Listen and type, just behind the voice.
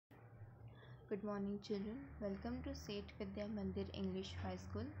Good morning children. Welcome to Seth Vidya Mandir English High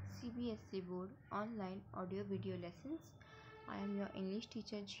School CBSE Board online audio video lessons. I am your English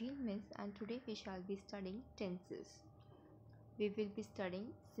teacher Jheel Miss, and today we shall be studying tenses. We will be studying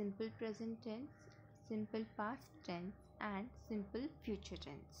simple present tense, simple past tense and simple future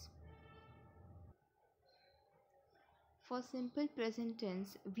tense. For simple present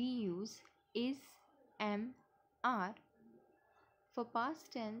tense we use is, am, are. For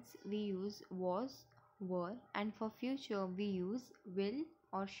past tense we use was, were, and for future we use will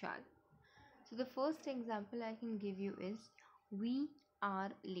or shall. So the first example I can give you is we are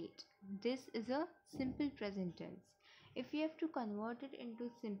late. This is a simple present tense. If you have to convert it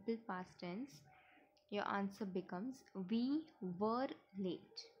into simple past tense, your answer becomes we were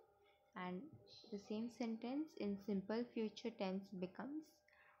late. And the same sentence in simple future tense becomes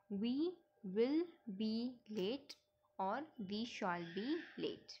we will be late or we shall be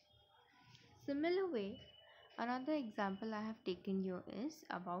late. Similar way, another example I have taken here is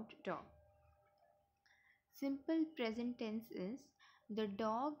about dog. Simple present tense is the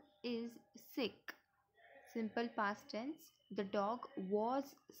dog is sick. Simple past tense, the dog was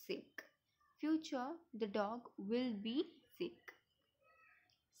sick. Future, the dog will be sick.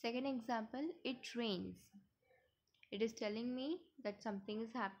 Second example, it rains. It is telling me that something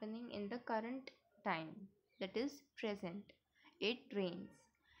is happening in the current time, that is present. It rains.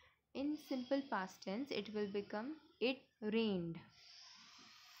 In simple past tense, it will become it rained,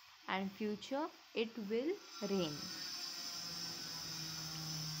 and future, it will rain.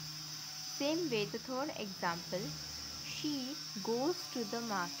 Same way, the third example, she goes to the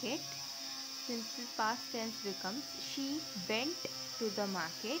market. Simple past tense becomes she went to the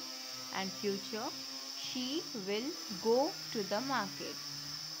market, and future, she will go to the market.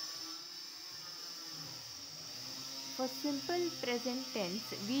 For simple present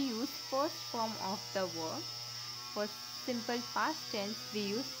tense, we use first form of the verb. For simple past tense, we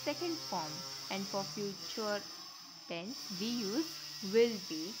use second form. And for future tense, we use will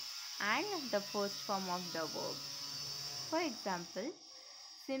be and the first form of the verb. For example,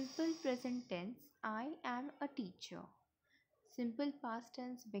 simple present tense, I am a teacher. Simple past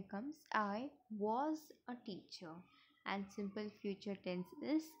tense becomes I was a teacher. And simple future tense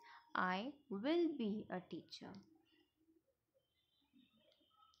is I will be a teacher.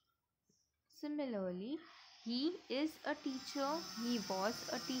 Similarly, he is a teacher, he was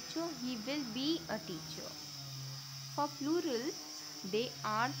a teacher, he will be a teacher. For plural, they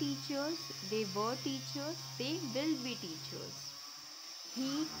are teachers, they were teachers, they will be teachers.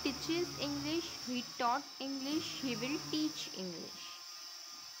 He teaches English, he taught English, he will teach English.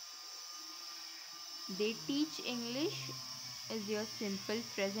 They teach English is your simple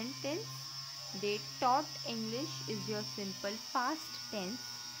present tense. They taught English is your simple past tense.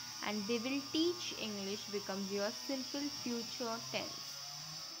 And they will teach English becomes your simple future tense.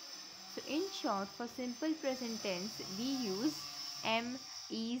 So in short, for simple present tense, we use am,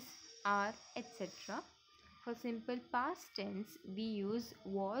 is, are, etc. For simple past tense, we use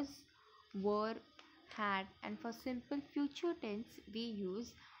was, were, had, and for simple future tense, we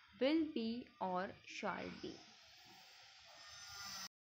use will be or shall be.